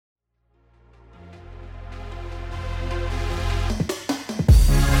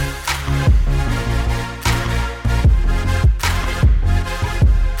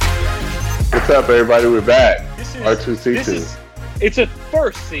up, everybody? We're back. R2C2. It's a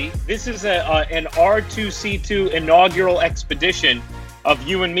first, see? This is an R2C2 inaugural expedition of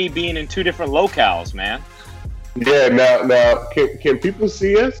you and me being in two different locales, man. Yeah, now, can people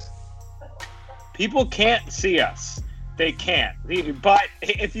see us? People can't see us. They can't. But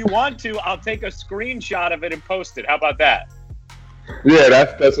if you want to, I'll take a screenshot of it and post it. How about that? Yeah,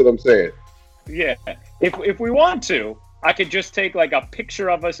 that's what I'm saying. Yeah. If we want to, I could just take like a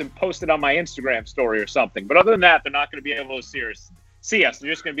picture of us and post it on my Instagram story or something. But other than that, they're not going to be able to see us. They're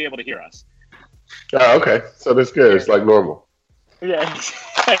just going to be able to hear us. Oh, okay. So that's good. It's like normal. Yeah,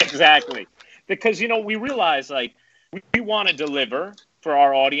 exactly. Because, we realize like we want to deliver for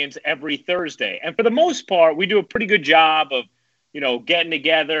our audience every Thursday. And for the most part, we do a pretty good job of, getting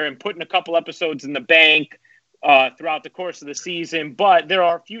together and putting a couple episodes in the bank throughout the course of the season. But there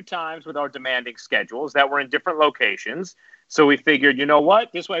are a few times with our demanding schedules that we're in different locations. So we figured, you know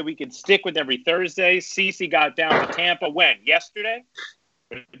what? This way we could stick with every Thursday. Cece got down to Tampa when? Yesterday?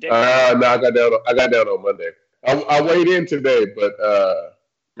 No, I got down on Monday. I weighed in today, but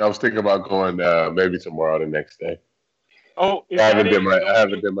I was thinking about going maybe tomorrow or the next day. Oh, I haven't done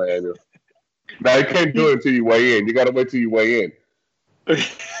my annual. No, you can't do it until you weigh in. You got to wait till you weigh in.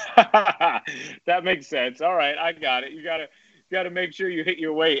 That makes sense. All right, I got it. You got to make sure you hit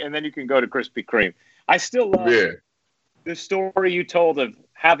your weight, and then you can go to Krispy Kreme. I still love the story you told of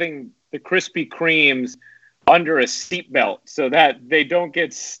having the Krispy Kremes under a seatbelt so that they don't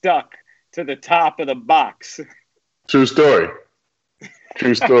get stuck to the top of the box. True story.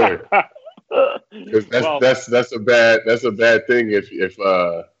 That's a bad thing if you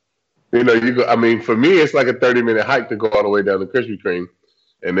go. I mean, for me, it's like a 30-minute hike to go all the way down to Krispy Kreme,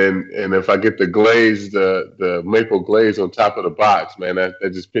 and if I get the glaze, the maple glaze on top of the box, man, that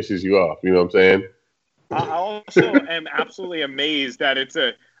just pisses you off. You know what I'm saying? I also am absolutely amazed that it's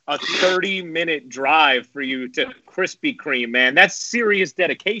a 30-minute drive for you to Krispy Kreme, man. That's serious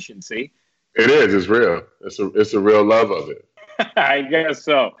dedication. See, it is. It's real. It's a real love of it. I guess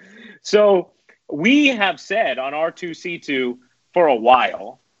so. So we have said on R2C2 for a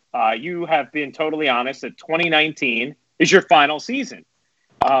while, you have been totally honest that 2019 is your final season.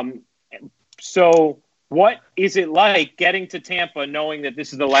 So what is it like getting to Tampa knowing that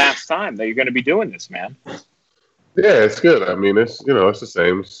this is the last time that you're going to be doing this, man? Yeah, it's good. I mean, it's it's the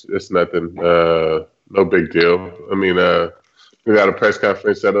same. It's nothing. No big deal. I mean, we got a press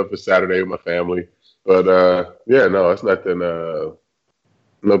conference set up for Saturday with my family, but it's nothing.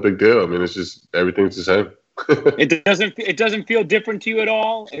 No big deal. I mean, it's just everything's the same. It doesn't feel different to you at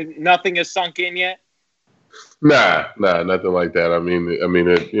all. Nothing has sunk in yet. Nah, nothing like that. I mean, it.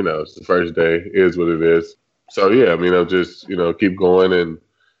 It's the first day. It is what it is. So yeah, I mean, I'll just keep going and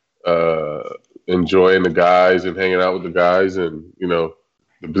enjoying the guys and hanging out with the guys, and the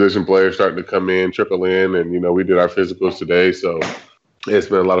position players starting to come in, trickle in, and we did our physicals today, so it's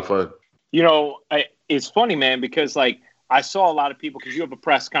been a lot of fun. It's funny, man, because like I saw a lot of people, because you have a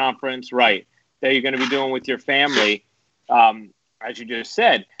press conference, right, that you're going to be doing with your family, as you just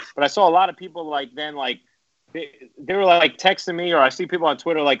said. But I saw a lot of people they were like texting me, or I see people on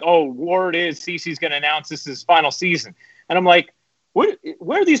Twitter like, "Oh, word is Cece's going to announce this is his final season," and I'm like, where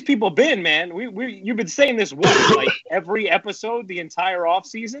have these people been, man? You've been saying this like every episode, the entire off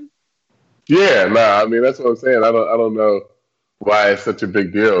season. Yeah, I mean that's what I'm saying. I don't know why it's such a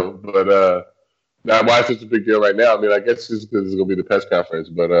big deal, but why it's such a big deal right now. I mean, I guess just because it's gonna be the press conference,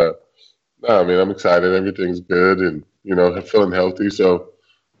 but I mean, I'm excited. Everything's good, and feeling healthy. So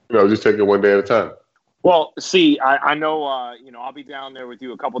just take it one day at a time. Well, see, I know I'll be down there with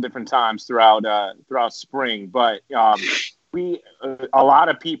you a couple different times throughout spring, but a lot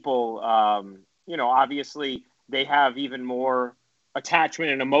of people, obviously they have even more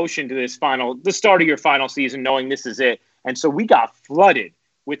attachment and emotion to the start of your final season, knowing this is it. And so we got flooded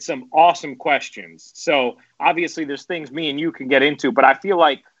with some awesome questions. So obviously there's things me and you can get into, but I feel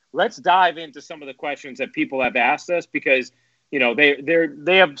like let's dive into some of the questions that people have asked us, because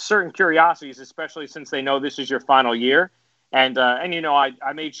they have certain curiosities, especially since they know this is your final year. And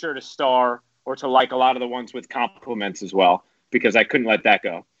I made sure to star or to like a lot of the ones with compliments as well, because I couldn't let that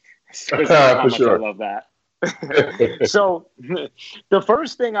go. How much I love that. So the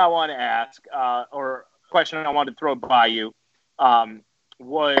first thing I want to ask, or question I wanted to throw by you,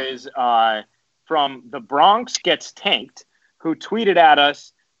 was from the Bronx Gets Tanked, who tweeted at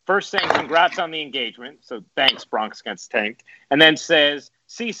us, first saying congrats on the engagement. So thanks, Bronx Gets Tanked. And then says,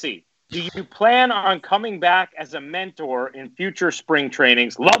 Cece, do you plan on coming back as a mentor in future spring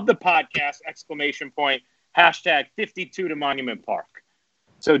trainings? Love the podcast, ! #52 to Monument Park.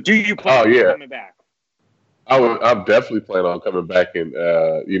 So do you plan on coming back? I'm definitely planning on coming back and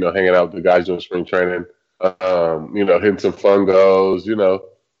hanging out with the guys during spring training. Hitting some fun goals.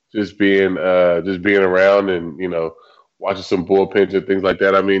 Just being around and watching some bullpens and things like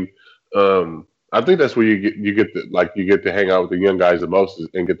that. I mean, I think that's where you get to hang out with the young guys the most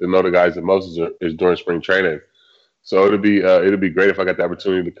and get to know the guys the most is during spring training. So it'll be great if I got the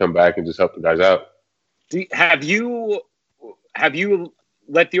opportunity to come back and just help the guys out. Have you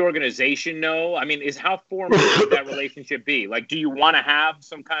let the organization know? I mean, is how formal would that relationship be? Like, do you want to have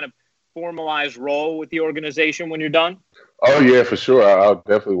some kind of formalized role with the organization when you're done? Oh yeah, for sure. I'll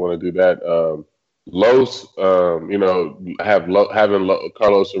definitely want to do that. Los, having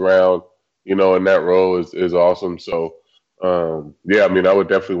Carlos around, in that role is awesome. So, yeah, I mean, I would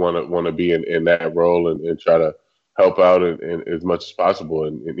definitely want to be in that role and try to help out in as much as possible,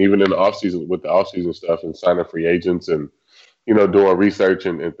 and even in the off season with the off season stuff and signing free agents and doing research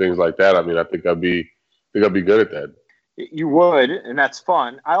and things like that. I mean, I think I'd be good at that. You would, and that's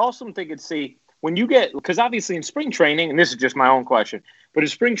fun. I also think it's see when you get because obviously in spring training, and this is just my own question, but in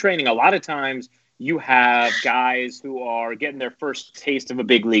spring training, a lot of times you have guys who are getting their first taste of a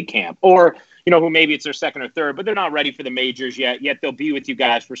big league camp, or who maybe it's their second or third, but they're not ready for the majors yet. Yet they'll be with you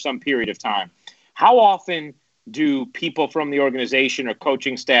guys for some period of time. How often do people from the organization or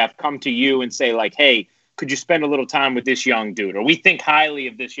coaching staff come to you and say like, "Hey, could you spend a little time with this young dude?" Or we think highly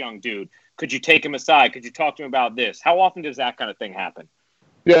of this young dude. Could you take him aside? Could you talk to him about this? How often does that kind of thing happen?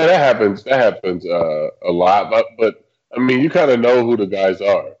 Yeah, that happens. That happens a lot, but I mean, you kind of know who the guys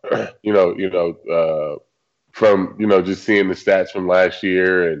are. From just seeing the stats from last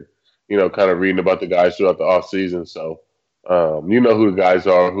year and kind of reading about the guys throughout the off season. So you know who the guys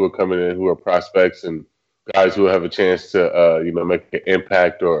are, who are coming in, who are prospects, and guys who have a chance to make an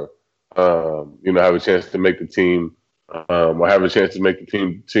impact or have a chance to make the team. Or have a chance to make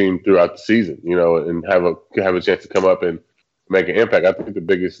the team throughout the season, and have a chance to come up and make an impact. I think the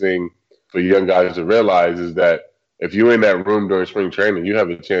biggest thing for young guys to realize is that if you're in that room during spring training, you have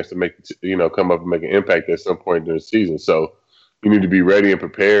a chance to come up and make an impact at some point during the season. So you need to be ready and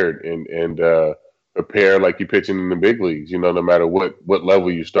prepared and prepare like you're pitching in the big leagues. No matter what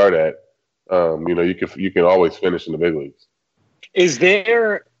level you start at, you can always finish in the big leagues. Is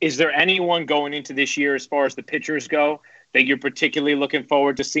there anyone going into this year as far as the pitchers go that you're particularly looking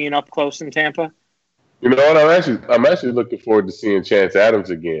forward to seeing up close in Tampa? You know what? I'm actually looking forward to seeing Chance Adams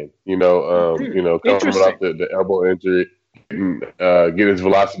again. Coming off Interesting. the elbow injury, get his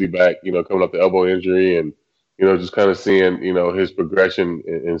velocity back. Coming off the elbow injury, and just kind of seeing his progression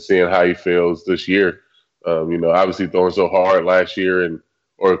and seeing how he feels this year. Obviously throwing so hard last year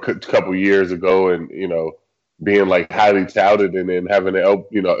or a couple years ago, and being like highly touted, and then having the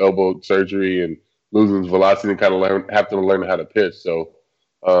elbow surgery and losing his velocity and kind of having to learn how to pitch. So.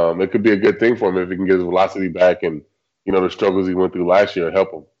 It could be a good thing for him if he can get his velocity back and the struggles he went through last year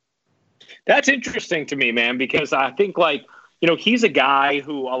help him. That's interesting to me, man, because I think he's a guy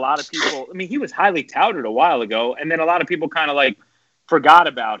who a lot of people, I mean, he was highly touted a while ago, and then a lot of people kind of forgot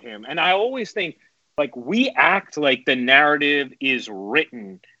about him. And I always think we act like the narrative is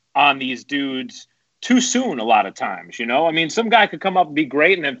written on these dudes too soon a lot of times, I mean, some guy could come up and be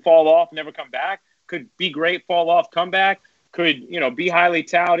great and then fall off, never come back, could be great, fall off, come back, could, be highly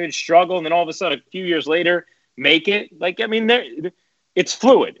touted, struggle, and then all of a sudden a few years later make it. I mean, it's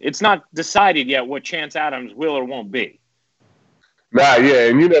fluid. It's not decided yet what Chance Adams will or won't be. Nah, yeah,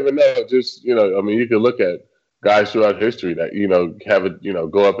 and you never know. Just I mean, you could look at guys throughout history that have it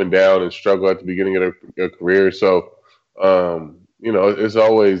go up and down and struggle at the beginning of their career. So, it's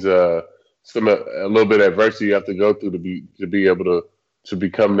always a little bit of adversity you have to go through to be able to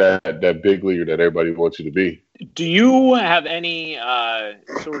become that big leaguer that everybody wants you to be. Do you have any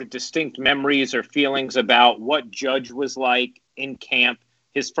sort of distinct memories or feelings about what Judge was like in camp,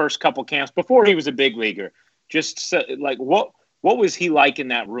 his first couple camps before he was a big leaguer? Just what was he like in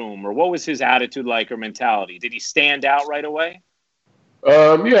that room, or what was his attitude like or mentality? Did he stand out right away?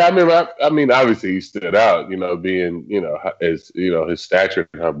 Yeah, I mean, obviously he stood out. Being as his stature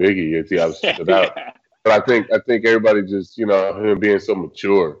and how big he is, he obviously stood out. Yeah. But I think everybody just him being so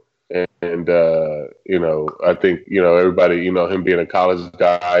mature and I think everybody him being a college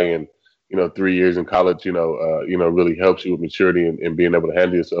guy and 3 years in college really helps you with maturity and being able to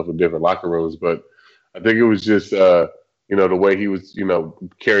handle yourself in different locker rooms. But I think it was just the way he was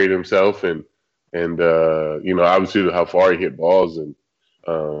carried himself and obviously how far he hit balls and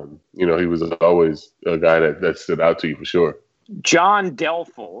he was always a guy that stood out to you for sure. John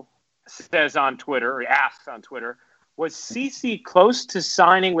Delfel says on Twitter, or asks on Twitter, was CC close to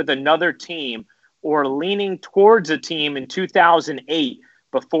signing with another team or leaning towards a team in 2008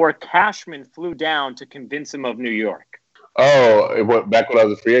 before Cashman flew down to convince him of New York? Oh, it went back when I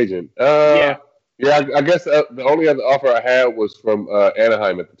was a free agent. Yeah. Yeah, I guess the only other offer I had was from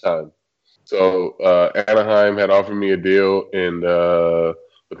Anaheim at the time. So Anaheim had offered me a deal, and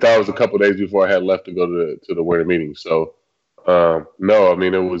but that was a couple of days before I had left to go to the winter meeting. So no, I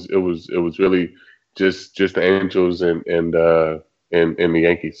mean it was really just the Angels and the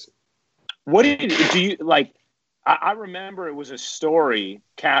Yankees. What do you like? I remember it was a story,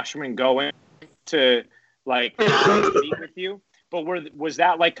 Cashman going to like meet with you. But was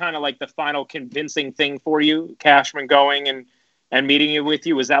that like kind of like the final convincing thing for you, Cashman going and meeting you with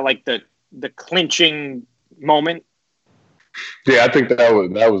you? Was that like the clinching moment? Yeah, I think that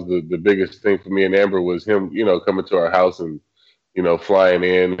was the biggest thing for me and Amber was him, coming to our house and flying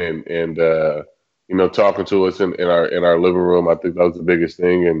in and talking to us in our living room. I think that was the biggest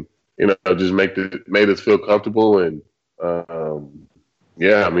thing, and just made us feel comfortable and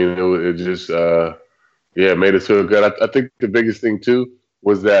yeah, I mean it just yeah, it made us feel good. I think the biggest thing too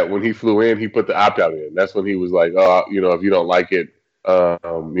was that when he flew in, he put the opt out in. That's when he was like, oh, if you don't like it,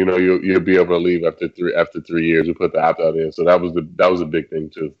 you'll be able to leave after 3 years. We put the opt out in, so that was a big thing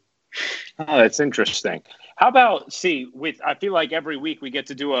too. Oh, that's interesting. How about I feel like every week we get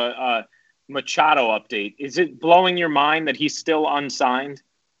to do a Machado update. Is it blowing your mind that he's still unsigned?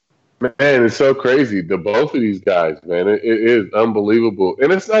 Man, it's so crazy. The both of these guys, man, it is unbelievable.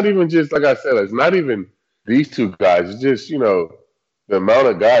 And it's not even just like I said. It's not even these two guys. It's just the amount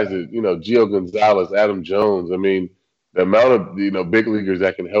of guys that Gio Gonzalez, Adam Jones. I mean, the amount of big leaguers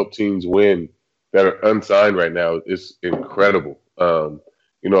that can help teams win that are unsigned right now is incredible.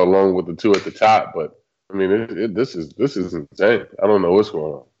 Along with the two at the top. But I mean, this is insane. I don't know what's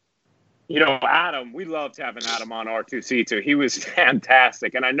going on. Adam, we loved having Adam on R2C2. He was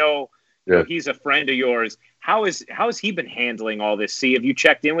fantastic. And I know, he's a friend of yours. How has he been handling all this? Have you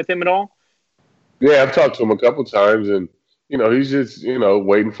checked in with him at all? Yeah, I've talked to him a couple times, and he's just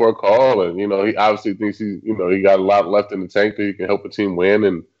waiting for a call, and he obviously thinks he got a lot left in the tank that he can help a team win,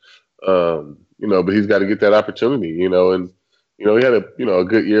 and but he's got to get that opportunity, and he had a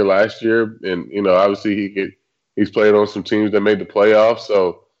good year last year, and obviously he's played on some teams that made the playoffs,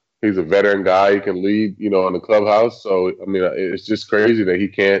 so. He's a veteran guy. He can lead, in the clubhouse. So, I mean, it's just crazy that he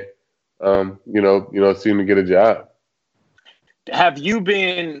can't, seem to get a job.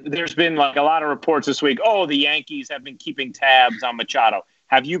 There's been like a lot of reports this week. Oh, the Yankees have been keeping tabs on Machado.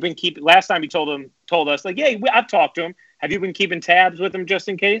 Have you been last time you told us like, yeah, I've talked to him. Have you been keeping tabs with him just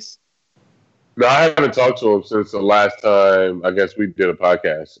in case? No, I haven't talked to him since the last time, I guess we did a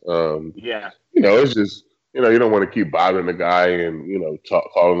podcast. Yeah. It's just, you don't want to keep bothering the guy and,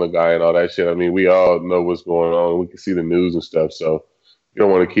 calling the guy and all that shit. I mean, we all know what's going on. We can see the news and stuff. So you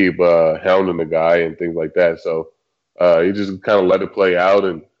don't want to keep hounding the guy and things like that. So you just kind of let it play out.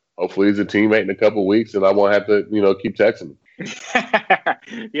 And hopefully he's a teammate in a couple of weeks and I won't have to, keep texting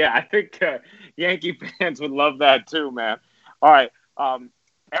him. Yeah, I think Yankee fans would love that too, man. All right.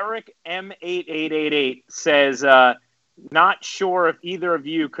 Eric M8888 says, not sure if either of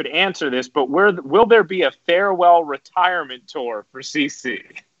you could answer this, but will there be a farewell retirement tour for CC?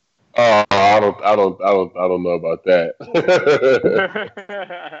 Oh, I don't know about that.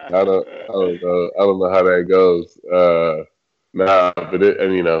 I don't know how that goes. But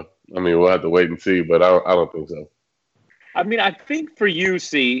we'll have to wait and see. But I don't think so. I mean, I think for you,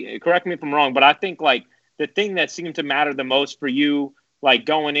 correct me if I'm wrong, but I think like the thing that seemed to matter the most for you, like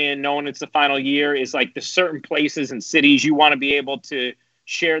going in, knowing it's the final year, is like the certain places and cities you want to be able to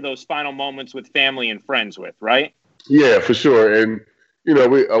share those final moments with family and friends with, right? Yeah, for sure. And,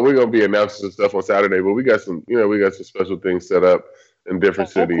 we're going to be announcing some stuff on Saturday, but we got some special things set up in different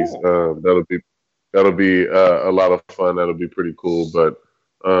cities. Cool. That'll be a lot of fun. That'll be pretty cool. But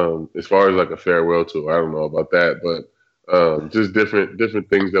as far as like a farewell tour, I don't know about that, but just different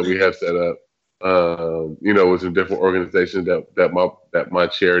things that we have set up. With some different organizations that my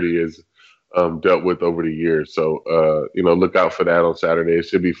charity has dealt with over the years. So, look out for that on Saturday. It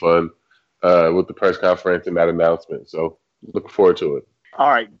should be fun with the press conference and that announcement. So, looking forward to it. All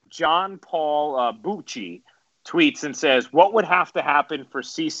right. John Paul Bucci tweets and says, what would have to happen for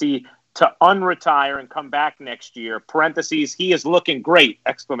CC to unretire and come back next year? Parentheses, he is looking great! !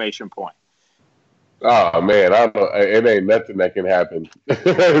 Oh man, it ain't nothing that can happen to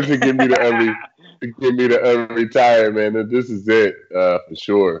give me the unretire, man. This is it for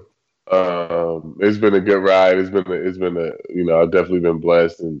sure. It's been a good ride. It's been I've definitely been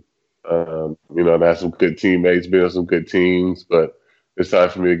blessed, and and had some good teammates, been on some good teams. But it's time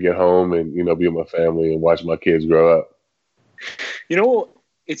for me to get home and be with my family and watch my kids grow up.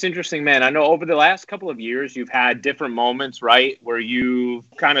 it's interesting, man. I know over the last couple of years, you've had different moments, right, where you've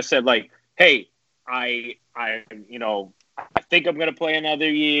kind of said like, "Hey, I think I'm going to play another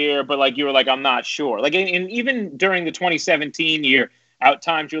year," but like you were like, "I'm not sure." Like, and even during the 2017 year, out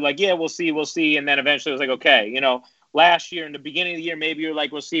times you're like, "Yeah, we'll see," and then eventually it was like, "Okay," last year in the beginning of the year, maybe you're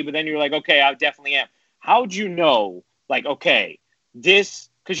like, "We'll see," but then you're like, "Okay, I definitely am." How'd you know? Like, okay, this.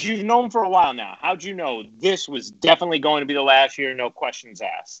 Because you've known for a while now. How'd you know this was definitely going to be the last year, no questions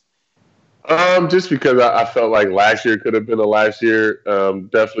asked? Just because I felt like last year could have been the last year.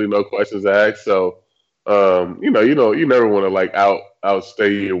 Definitely no questions asked. So, you never want to like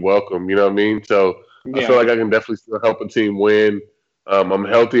outstay your welcome. You know what I mean? So I feel Yeah. like I can definitely still help a team win. I'm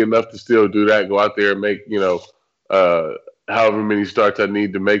healthy enough to still do that. Go out there and make uh, however many starts I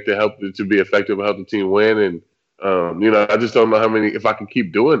need to make to help to be effective and help the team win. And I just don't know how many if I can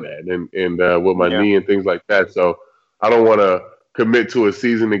keep doing that and with my Yeah. knee and things like that. So I don't want to commit to a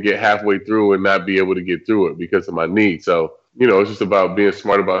season and get halfway through and not be able to get through it because of my knee. So, it's just about being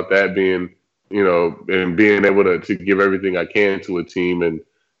smart about that, and being able to give everything I can to a team and,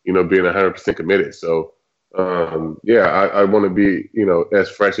 being 100% committed. So, I want to be, as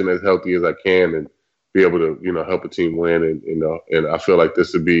fresh and as healthy as I can and be able to, help a team win. And I feel like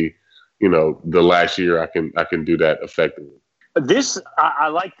this would be, the last year I can do that effectively. I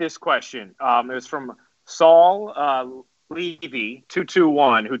like this question. It was from Saul Levy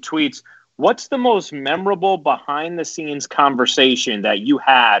 221, who tweets, "What's the most memorable behind the scenes conversation that you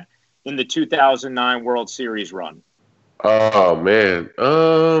had in the 2009 World Series run?" Oh man.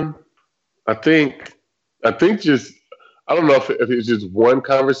 I think just I don't know if it's just one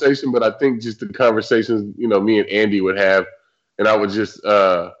conversation, but I think just the conversations me and Andy would have, and I would just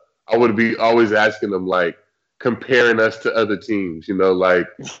I would be always asking them like comparing us to other teams, like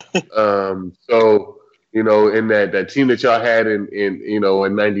so in that team that y'all had in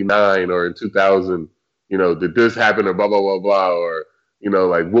 '99 or in 2000, did this happen or blah blah blah blah or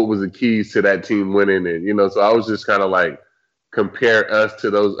like what was the keys to that team winning and so I was just kind of like compare us to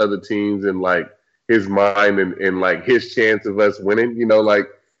those other teams and like his mind and like his chance of us winning. Like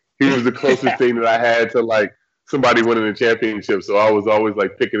he was the closest thing that I had to like somebody winning a championship. So I was always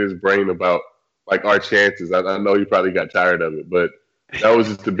like picking his brain about like our chances. I know he probably got tired of it, but that was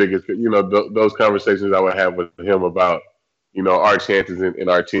just the biggest. Those conversations I would have with him about our chances in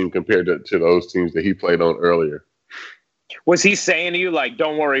our team compared to those teams that he played on earlier. Was he saying to you, like,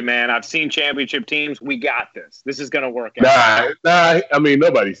 "Don't worry, man, I've seen championship teams. We got this. This is going to work out"? Nah. I mean,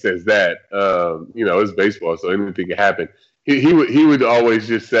 nobody says that. It's baseball, so anything can happen. He would always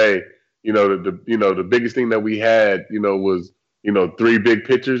just say, the biggest thing that we had, was three big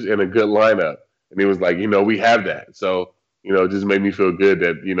pitchers and a good lineup, and he was like, we have that. So it just made me feel good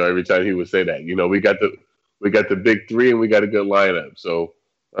that every time he would say that, we got the big three and we got a good lineup. So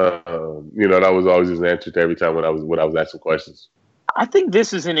that was always his answer to every time when I was asking questions. I think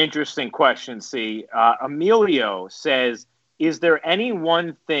this is an interesting question, see. Emilio says, "Is there any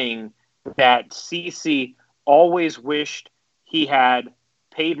one thing that CC always wished he had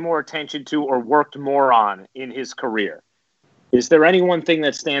paid more attention to or worked more on in his career?" Is there any one thing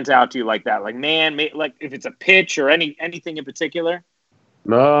that stands out to you like that? Like, man, like if it's a pitch or anything in particular?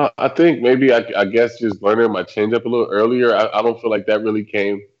 No, I think maybe I guess just learning my changeup a little earlier. I don't feel like that really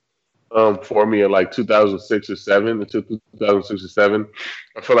came for me in like 2006 or seven, until 2006 or seven.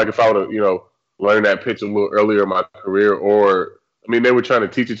 I feel like if I would have, learned that pitch a little earlier in my career, or I mean, they were trying to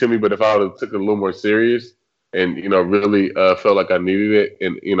teach it to me, but if I would have took it a little more serious and really felt like I needed it,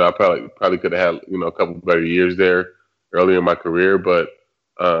 and I probably could have had a couple better years there earlier in my career, but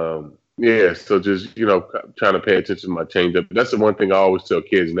yeah. So just trying to pay attention to my changeup. That's the one thing I always tell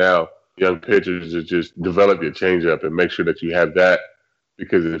kids now, young pitchers, is just develop your changeup and make sure that you have that.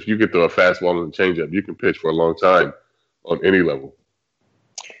 Because if you can throw a fastball and a changeup, you can pitch for a long time on any level.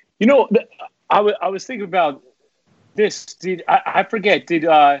 I was thinking about this. I forget? Did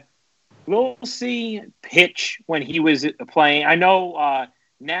Lil C pitch when he was playing? I know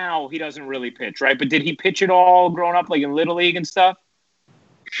now he doesn't really pitch, right? But did he pitch at all growing up, like in Little League and stuff?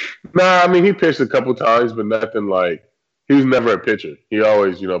 Nah, I mean he pitched a couple times, but nothing like he was never a pitcher. He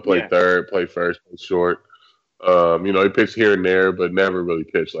always played third, played first, played short. He pitched here and there, but never really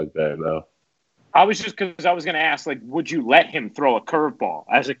pitched like that. No. I was just because I was going to ask, like, would you let him throw a curveball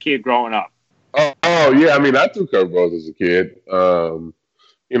as a kid growing up? Oh yeah. I mean, I threw curveballs as a kid.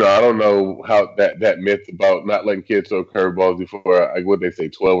 I don't know how that myth about not letting kids throw curveballs before, like, what they say,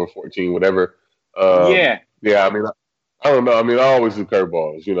 12 or 14, whatever. Yeah. Yeah. I mean, I don't know. I mean, I always do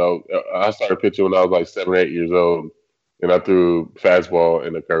curveballs. I started pitching when I was like 7 or 8 years old, and I threw fastball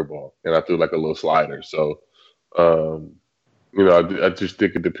and a curveball, and I threw like a little slider. So. I just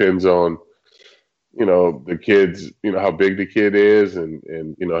think it depends on the kids, how big the kid is, and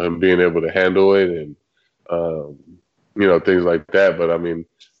him being able to handle it, and um, things like that. But I mean,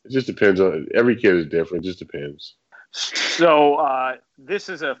 it just depends on every kid is different. It just depends. So this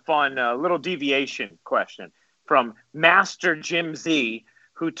is a fun little deviation question from Master Jim Z,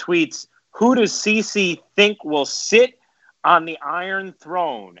 who tweets, "Who does CC think will sit on the Iron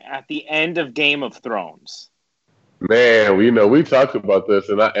Throne at the end of Game of Thrones?" Man, we talked about this,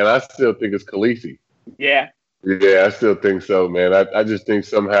 and I still think it's Khaleesi. Yeah. Yeah, I still think so, man. I just think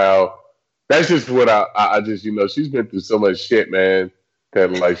somehow that's just what I just she's been through so much shit, man,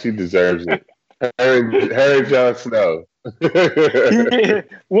 that like she deserves it. Her and Jon Snow.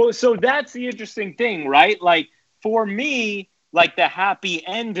 Well, so that's the interesting thing, right? Like for me, like the happy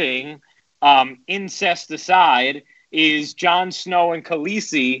ending, incest aside, is Jon Snow and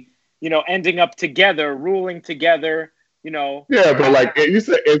Khaleesi, ending up together, ruling together. Yeah, but like you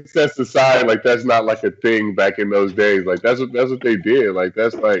said, incest aside, like that's not like a thing back in those days. Like that's what they did. Like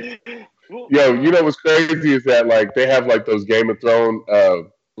that's like, what's crazy is that like they have like those Game of Thrones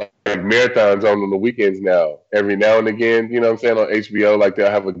like marathons on the weekends now. Every now and again, you know what I'm saying, on HBO, like they'll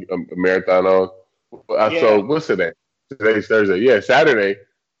have a marathon on. So what's today? Today's Thursday. Yeah, Saturday.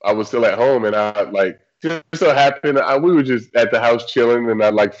 I was still at home, and I like just so happened we were just at the house chilling, and I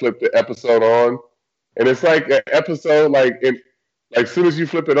like flipped the episode on. And it's like an episode, like as soon as you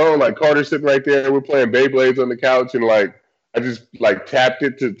flip it on, like Carter's sitting right there, we're playing Beyblades on the couch, and like I just like tapped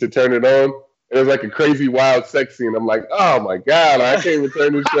it to turn it on. And it was like a crazy wild sex scene. I'm like, oh my god, I can't even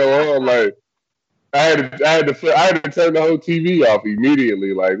turn this show on. Like I had to turn the whole TV off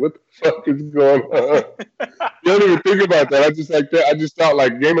immediately. Like what the fuck is going on? You don't even think about that. I just thought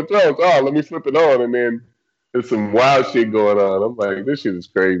like Game of Thrones. Oh, let me flip it on, and then there's some wild shit going on. I'm like, this shit is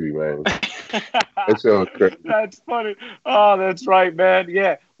crazy, man. That's funny. Oh, that's right, man.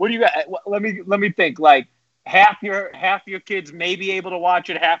 Yeah. What do you got? Let me think. Like half your kids may be able to watch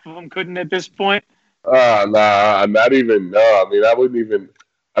it, half of them couldn't at this point. Nah, not even. No, I mean, I wouldn't even.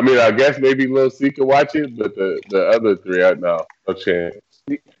 I mean, I guess maybe Lil C could watch it, but the other three, no chance.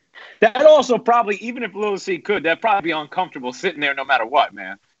 That also probably, even if Lil C could, that'd probably be uncomfortable sitting there no matter what,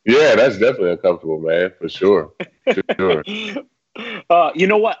 man. Yeah, that's definitely uncomfortable, man, for sure. For sure. You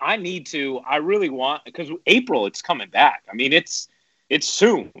know what? I really want, because April, it's coming back. I mean, it's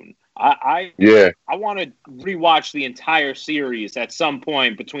soon. I want to rewatch the entire series at some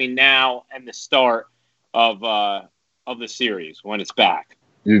point between now and the start of the series when it's back.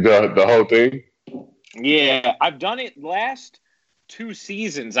 You the whole thing? Yeah, I've done it last 2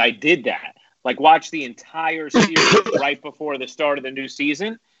 seasons. I did that, like watch the entire series right before the start of the new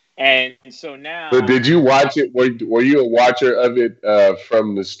season. And so now. But did you watch it? Were you a watcher of it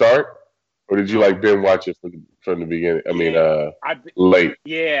from the start, or did you like binge watch it from the beginning? I mean, late.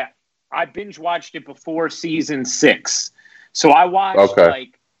 Yeah, I binge watched it before season 6, so I watched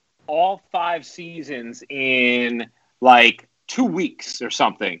like all 5 seasons in like 2 weeks or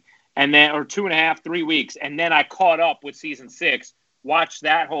something, and then or 2.5, 3 weeks, and then I caught up with season 6, watched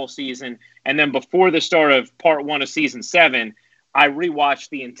that whole season, and then before the start of part 1 of season 7. I rewatched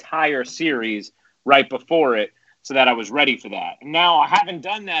the entire series right before it so that I was ready for that. And now I haven't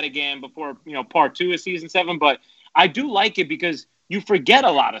done that again before, part 2 of season 7, but I do like it because you forget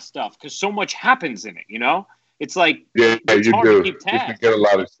a lot of stuff because so much happens in it, It's like, it's hard to keep tabs. You forget a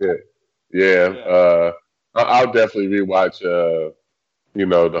lot of shit. Yeah. I'll definitely rewatch,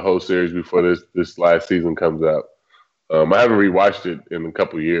 the whole series before this last season comes out. I haven't rewatched it in a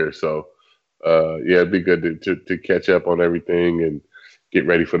couple of years, so it'd be good to catch up on everything and get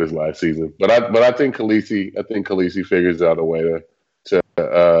ready for this last season. But I think Khaleesi figures out a way to sit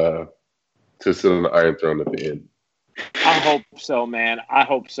on the Iron Throne at the end. I hope so, man. I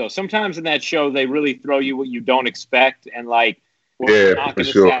hope so. Sometimes in that show they really throw you what you don't expect, and like not going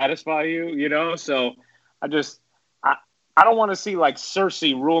to satisfy you. So I don't want to see like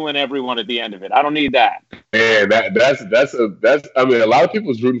Cersei ruling everyone at the end of it. I don't need that. Man, that's I mean, a lot of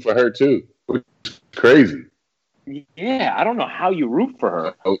people's rooting for her too. Crazy. Yeah, I don't know how you root for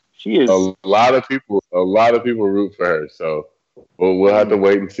her. She is a lot of people root for her. So we'll have to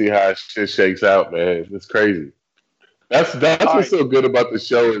wait and see how shit shakes out, man. It's crazy. That's what's so good about the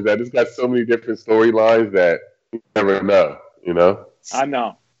show is that it's got so many different storylines that you never know. I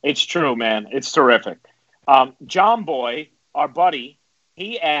know it's true, man. It's terrific. John Boy, our buddy,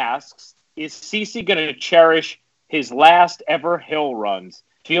 he asks, "Is CC going to cherish his last ever hill runs?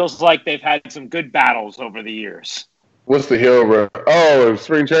 Feels like they've had some good battles over the years." What's the hill run? Oh,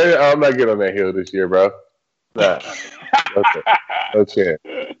 spring training? I'm not getting on that hill this year, bro. Nah. No chance.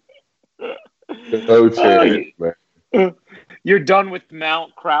 No chance, man. You're done with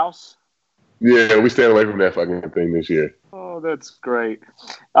Mount Krause? Yeah, we staying away from that fucking thing this year. Oh, that's great.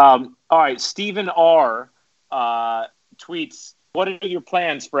 All right, Stephen R. Tweets, what are your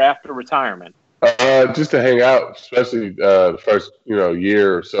plans for after retirement? Just to hang out, especially the first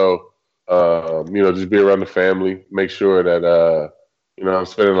year or so. Just be around the family. Make sure that I'm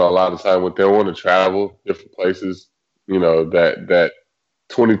spending a lot of time with them. I want to travel different places. That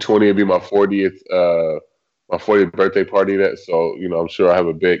 2020 will be my 40th birthday party. I'm sure I have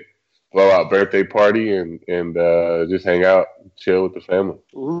a big blowout birthday party and just hang out, chill with the family.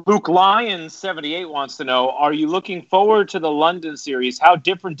 Luke Lyons 78 wants to know: are you looking forward to the London series? How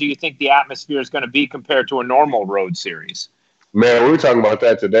different do you think the atmosphere is going to be compared to a normal road series? Man, we were talking about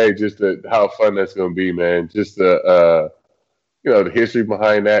that today. Just how fun that's going to be, man. Just the history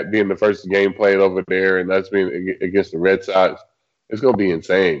behind that, being the first game played over there, and that's being against the Red Sox. It's going to be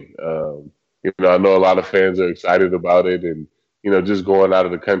insane. I know a lot of fans are excited about it, and just going out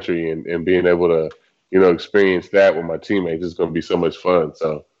of the country and being able to, experience that with my teammates is going to be so much fun.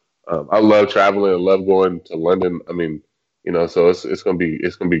 So I love traveling. I love going to London. I mean, so it's going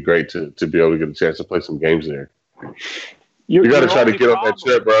to be great to be able to get a chance to play some games there. You got to try to get on that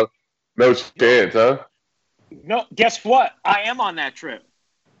trip, bro. No chance, huh? No, guess what? I am on that trip.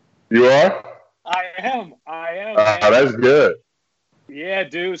 You are? I am. That's good. Yeah,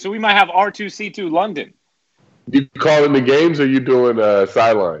 dude. So we might have R2C2 London. You calling the games, or you doing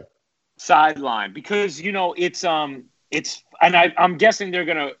sideline? Sideline, because it's and I'm guessing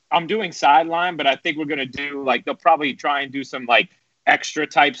I'm doing sideline, but I think we're gonna do they'll probably try and do some extra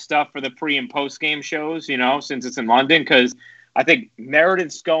type stuff for the pre and post game shows. Since it's in London, because I think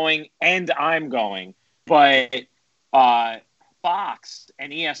Meredith's going and I'm going, but Fox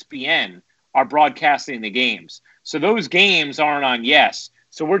and ESPN are broadcasting the games, so those games aren't on Yes.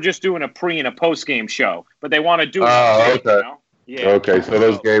 So we're just doing a pre and a post game show, but they want to do it. Oh, okay. Yeah. Okay, so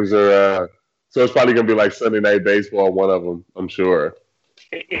those games are. So it's probably gonna be like Sunday Night Baseball, one of them, I'm sure.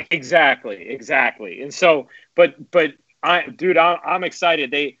 Exactly. And so, but I'm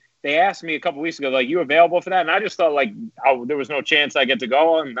excited. They asked me a couple weeks ago, you available for that? And I just thought there was no chance I get to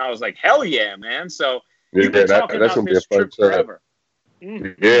go, and I was like, hell yeah, man. So you've been talking that's about gonna this be a fun trip forever.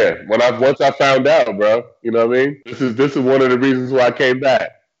 Mm-hmm. Yeah, once I found out, bro, you know what I mean? This is one of the reasons why I came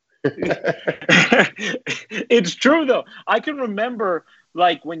back. It's true though. I can remember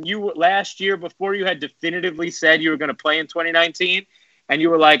when you last year, before you had definitively said you were going to play in 2019, and you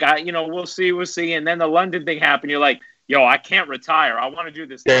were like, we'll see. And then the London thing happened. You're like, yo, I can't retire. I want to do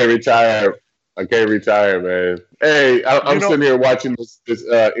this. I can't retire, man. Hey, I'm sitting here watching this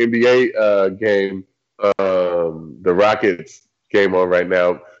NBA game, the Rockets game on right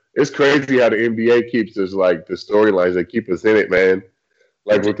now. It's crazy how the NBA keeps us the storylines. They keep us in it, man.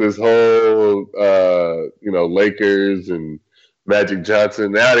 With this whole, Lakers and Magic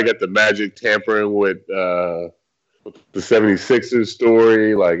Johnson. Now they got the Magic tampering with the 76ers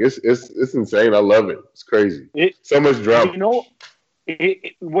story. It's insane. I love it. It's crazy. So much drama.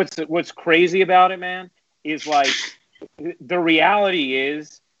 What's crazy about it, man, is the reality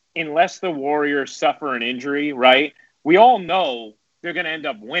is, unless the Warriors suffer an injury, right? We all know they're going to end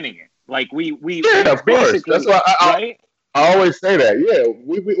up winning it. Of course. That's why I always say that. Yeah,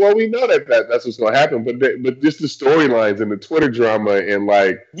 we know that's what's going to happen. But just the storylines and the Twitter drama and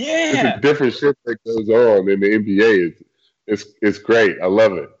just the different shit that goes on in the NBA it's great. I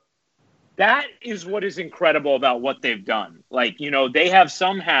love it. That is what is incredible about what they've done. They have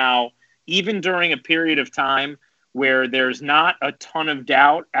somehow, even during a period of time where there's not a ton of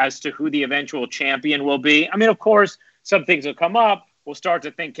doubt as to who the eventual champion will be. I mean, of course, some things will come up. We'll start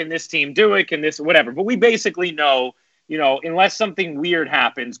to think, can this team do it? Can this, whatever. But we basically know, unless something weird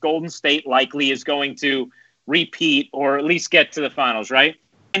happens, Golden State likely is going to repeat or at least get to the finals, right?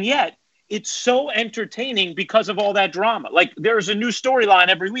 And yet, it's so entertaining because of all that drama. There's a new storyline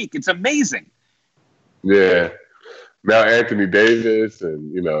every week. It's amazing. Yeah. Now Anthony Davis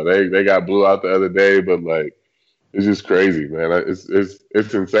and, they got blew out the other day, but it's just crazy, man.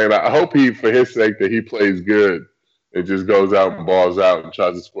 It's insane. I hope for his sake, that he plays good and just goes out and balls out and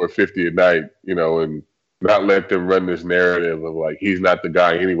tries to score 50 a night, and not let them run this narrative of he's not the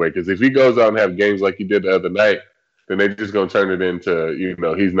guy anyway. Because if he goes out and have games like he did the other night, then they're just going to turn it into,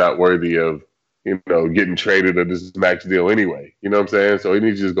 he's not worthy of, getting traded or this max deal anyway. You know what I'm saying? So he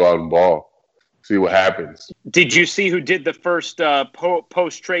needs to just go out and ball, see what happens. Did you see who did the first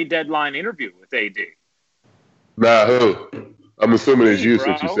post-trade deadline interview with AD? Nah, who? I'm assuming it's you,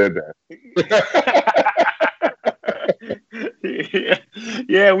 since you said that.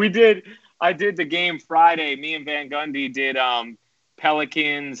 Yeah, we did. I did the game Friday. Me and Van Gundy did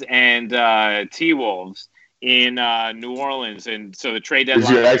Pelicans and T-Wolves. in New Orleans, and so the trade Did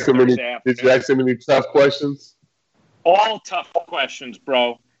deadline you was ask him any? Thursday Did you ask him any tough questions? All tough questions,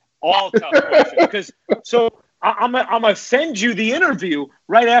 bro. All tough questions. Because I'm gonna send you the interview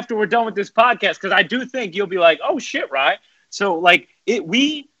right after we're done with this podcast, because I do think you'll be like, oh shit, right? So like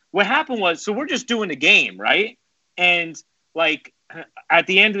what happened was, so we're just doing the game, right? And like at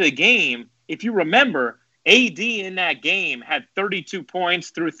the end of the game, if you remember, AD in that game had 32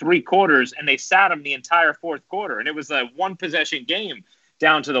 points through 3 quarters, and they sat him the entire fourth quarter, and it was a 1-possession game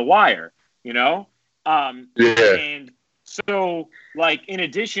down to the wire, you know. Yeah. And so, like, in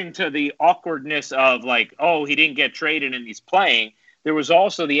addition to the awkwardness of, like, oh, he didn't get traded and he's playing, there was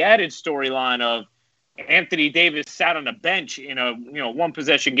also the added storyline of Anthony Davis sat on the bench in a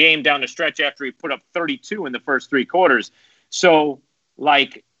 1-possession game down the stretch after he put up 32 in the first 3 quarters. So,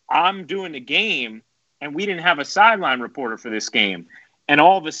 like, I'm doing the game, and we didn't have a sideline reporter for this game. And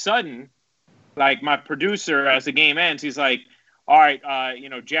all of a sudden, like, my producer, as the game ends, he's like, all right,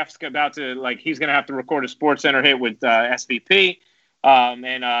 Jeff's about to, like, he's going to have to record a SportsCenter hit with SVP.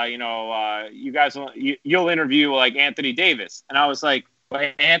 You guys, you'll interview, like, Anthony Davis. And I was like,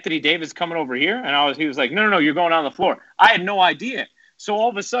 well, Anthony Davis coming over here? And he was like, no, you're going on the floor. I had no idea. So all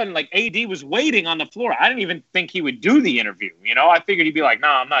of a sudden, like, AD was waiting on the floor. I didn't even think he would do the interview. You know, I figured he'd be like,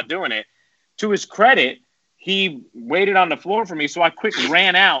 nah, I'm not doing it. To his credit, he waited on the floor for me. So I quick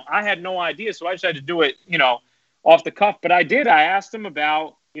ran out. I had no idea. So I just had to do it, off the cuff. But I did. I asked him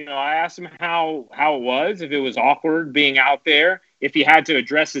about, how it was, if it was awkward being out there, if he had to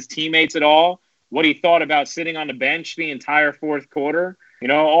address his teammates at all, what he thought about sitting on the bench the entire fourth quarter,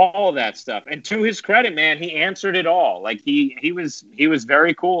 all of that stuff. And to his credit, man, he answered it all. Like he was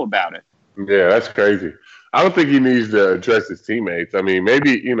very cool about it. Yeah, that's crazy. I don't think he needs to address his teammates. I mean,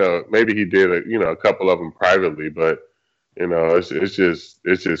 maybe he did a couple of them privately, but it's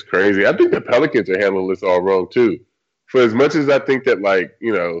just crazy. I think the Pelicans are handling this all wrong too. For as much as I think that, like,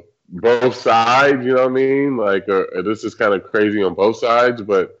 both sides, you know what I mean, like, this is kind of crazy on both sides,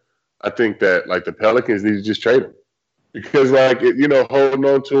 but I think that, like, the Pelicans need to just trade him, because, like, holding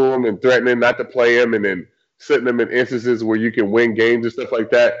on to him and threatening not to play him and then setting them in instances where you can win games and stuff like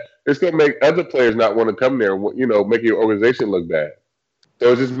that, it's going to make other players not want to come there and, make your organization look bad.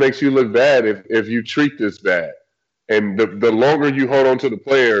 So it just makes you look bad if you treat this bad. And the longer you hold on to the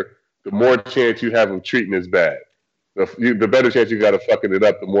player, the more chance you have of treating this bad. The better chance you got of fucking it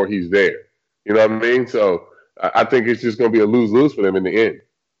up, the more he's there. You know what I mean? So I think it's just going to be a lose-lose for them in the end.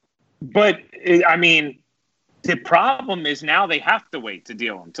 But, I mean, the problem is now they have to wait to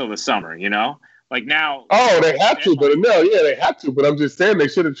deal until the summer, Like now. Oh, they have to, but they have to. But I'm just saying they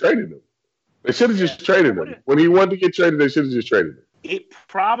should have traded him. They should have just traded him. When he wanted to get traded, they should have just traded him. It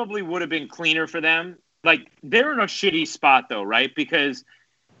probably would have been cleaner for them. Like, they're in a shitty spot, though, right? Because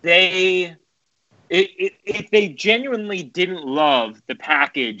if they genuinely didn't love the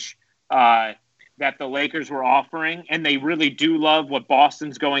package that the Lakers were offering, and they really do love what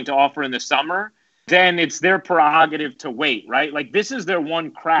Boston's going to offer in the summer, then it's their prerogative to wait, right? Like, this is their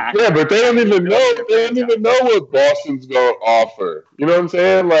one crack. Yeah, but they don't even know. They don't even know what Boston's going to offer. You know what I'm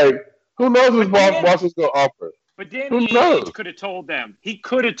saying? Like, who knows what Boston's going to offer? But Danny Ainge could have told them. He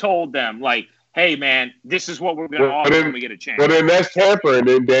could have told them, like, hey, man, this is what we're going to offer when we get a chance. But then that's tamper, and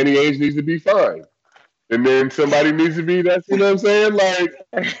then Danny Ainge needs to be fined. And then somebody needs to be, that's, you know what I'm saying? Like,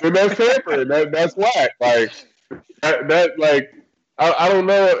 then that's tamper, and that's whack. Like, I don't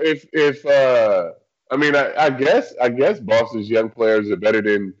know if I guess Boston's young players are better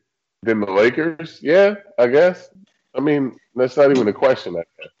than the Lakers. Yeah, I guess. I mean, that's not even a question, I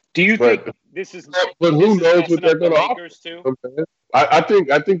guess. Do you think this is? But who knows what they're going to offer? Too? I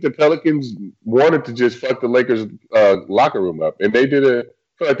think the Pelicans wanted to just fuck the Lakers locker room up, and I feel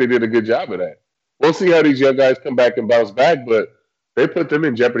like they did a good job of that. We'll see how these young guys come back and bounce back, but they put them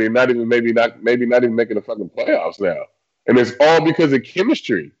in jeopardy, and maybe not even making the fucking playoffs now. And it's all because of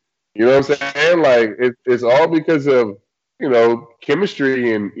chemistry. You know what I'm saying? Like, it's all because of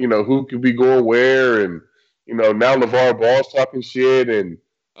chemistry and who could be going where, and now LeVar Ball's talking shit, and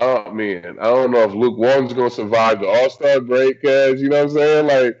oh man, I don't know if Luke Walton's gonna survive the All-Star break, cause you know what I'm saying?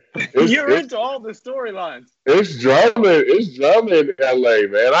 Like, you're into all the storylines. It's drama in LA,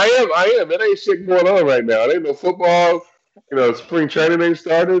 man. I am. It ain't shit going on right now. It ain't no football. Spring training ain't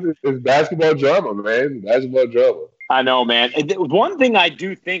started. It's basketball drama, man. Basketball drama. I know, man. One thing I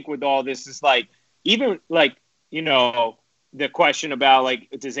do think with all this is, like, even like the question about, like,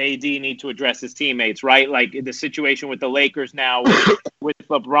 does AD need to address his teammates, right? Like, the situation with the Lakers now with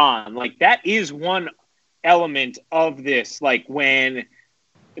LeBron. Like, that is one element of this. Like, when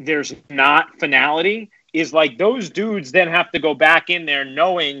there's not finality, is like those dudes then have to go back in there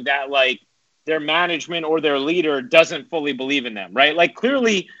knowing that, like, their management or their leader doesn't fully believe in them, right? Like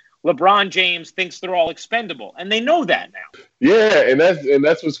clearly LeBron James thinks they're all expendable, and they know that now. Yeah, and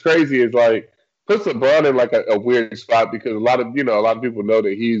that's what's crazy is like puts LeBron in like a weird spot because a lot of people know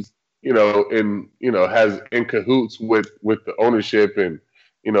that he's has in cahoots with the ownership and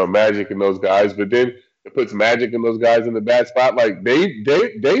Magic and those guys, but then it puts Magic and those guys in the bad spot. Like they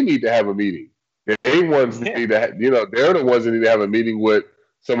need to have a meeting. They ones need to they're the ones that need to have a meeting with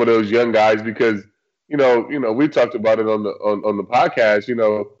some of those young guys because we talked about it on the podcast.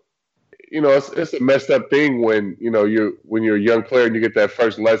 It's a messed up thing when you're a young player and you get that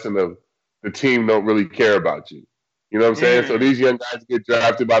first lesson of the team don't really care about you. You know what I'm saying? So these young guys get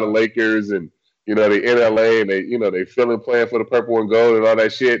drafted by the Lakers and they in LA and they feeling playing for the purple and gold and all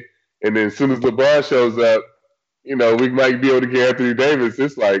that shit. And then as soon as LeBron shows up, we might be able to get Anthony Davis.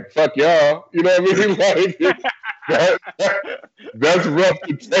 It's like, fuck y'all. You know what I mean? Like that's rough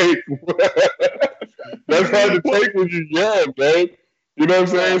to take. That's hard to take when you're young, man. You know what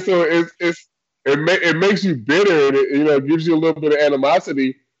I'm saying? So it makes you bitter and it gives you a little bit of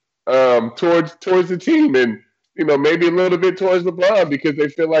animosity towards the team and maybe a little bit towards LeBron because they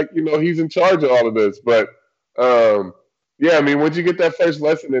feel like he's in charge of all of this. But yeah, I mean, once you get that first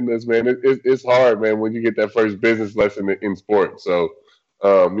lesson in this, man, it's hard, man. When you get that first business lesson in sports, so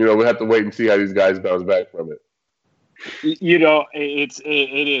we have to wait and see how these guys bounce back from it. It's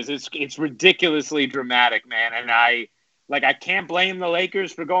ridiculously dramatic, man, and I can't blame the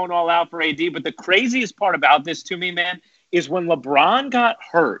Lakers for going all out for AD, but the craziest part about this to me, man, is when LeBron got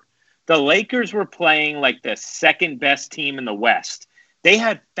hurt, the Lakers were playing like the second best team in the West. They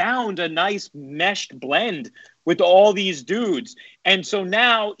had found a nice meshed blend with all these dudes. And so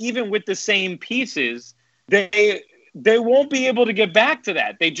now, even with the same pieces, they won't be able to get back to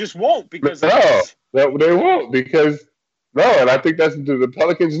that. They just won't because they won't because and I think the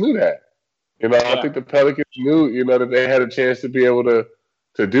Pelicans knew that. I think the Pelicans knew, that they had a chance to be able to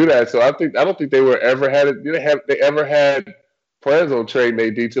do that. So I don't think they ever had plans on trading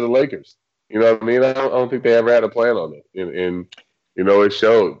AD to the Lakers. You know what I mean? I don't think they ever had a plan on it, and it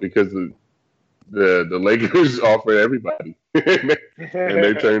showed because the Lakers offered everybody, and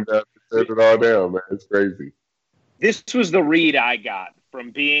they turned it all down. Man, it's crazy. This was the read I got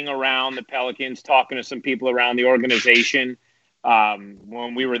from being around the Pelicans, talking to some people around the organization.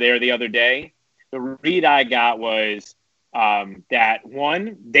 When we were there the other day, the read I got was that,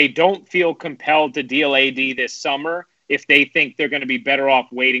 one, they don't feel compelled to deal AD this summer if they think they're going to be better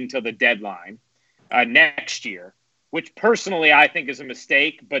off waiting till the deadline next year, which personally I think is a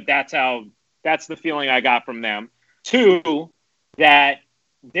mistake, but that's the feeling I got from them. Two, that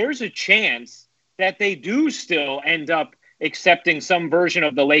there's a chance that they do still end up accepting some version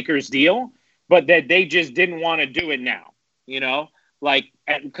of the Lakers deal, but that they just didn't want to do it now.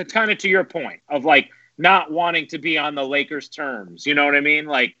 Kind of to your point of not wanting to be on the Lakers' terms. You know what I mean?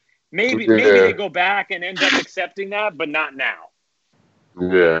 Maybe they go back and end up accepting that, but not now.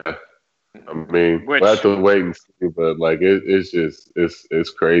 Yeah. I mean, we'll have to wait and see, but it's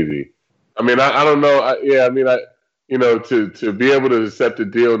crazy. I mean, I don't know. To be able to accept a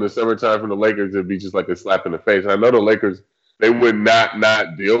deal in the summertime from the Lakers would be just like a slap in the face. I know the Lakers, they would not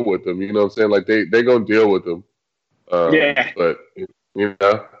deal with them. You know what I'm saying? They're going to deal with them. But,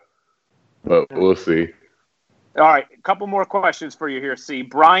 but we'll see. All right, a couple more questions for you here, C.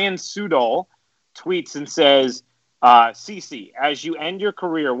 Brian Sudol tweets and says, CC, as you end your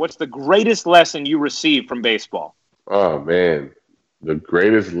career, what's the greatest lesson you received from baseball? Oh, man. The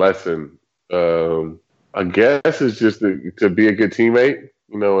greatest lesson, I guess, is just to be a good teammate,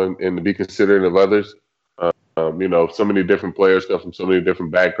 and to be considerate of others. So many different players come from so many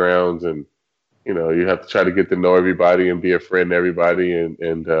different backgrounds, and, you have to try to get to know everybody and be a friend to everybody. And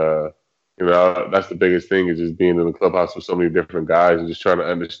that's the biggest thing is just being in the clubhouse with so many different guys and just trying to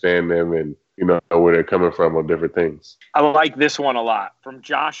understand them and, where they're coming from on different things. I like this one a lot. From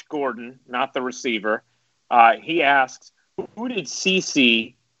Josh Gordon, not the receiver. He asks, who did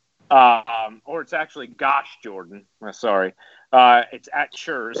CC, or it's actually Gosh Jordan. Sorry. It's at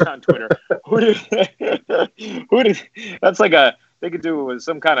Schurz on Twitter. That's they could do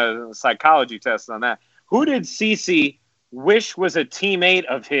some kind of psychology test on that. Who did CC wish was a teammate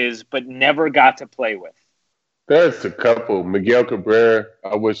of his but never got to play with? There's a couple. Miguel Cabrera,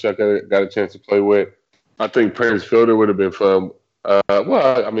 I wish I got a chance to play with. I think Prince Fielder would have been fun. We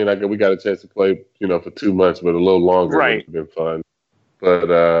got a chance to play, for 2 months, but a little longer would have been fun.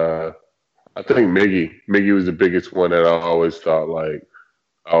 But I think Miggy was the biggest one that I always thought, I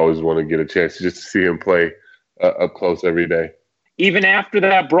always want to get a chance just to see him play up close every day. Even after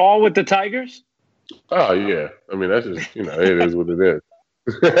that brawl with the Tigers? Oh, yeah. I mean, that's just, it is what it is.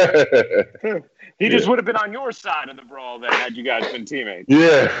 He just would have been on your side of the brawl then had you guys been teammates.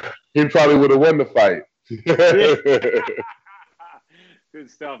 Yeah, he probably would have won the fight. Good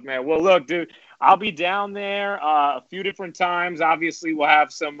stuff, man. Well, look, dude, I'll be down there a few different times. Obviously, we'll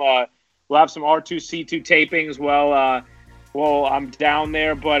have some R2C2 tapings while I'm down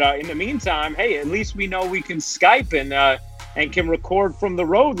there. But in the meantime, hey, at least we know we can Skype and can record from the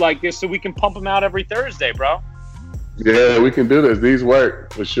road like this, so we can pump them out every Thursday, bro. Yeah, we can do this. These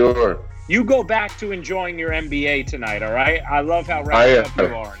work for sure. You go back to enjoying your NBA tonight, all right? I love how wrapped up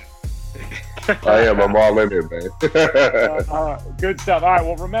you are in it. I am. I'm all in it, man. Good stuff. All right.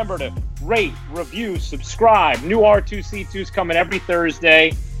 Well, remember to rate, review, subscribe. New R2C2s coming every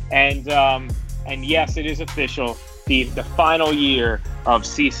Thursday, and yes, it is official. The final year of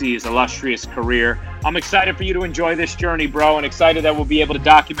CC's illustrious career. I'm excited for you to enjoy this journey, bro, and excited that we'll be able to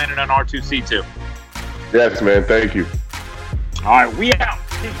document it on R2C2. Yes, man. Thank you. All right. We out.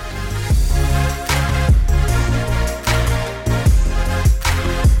 Peace.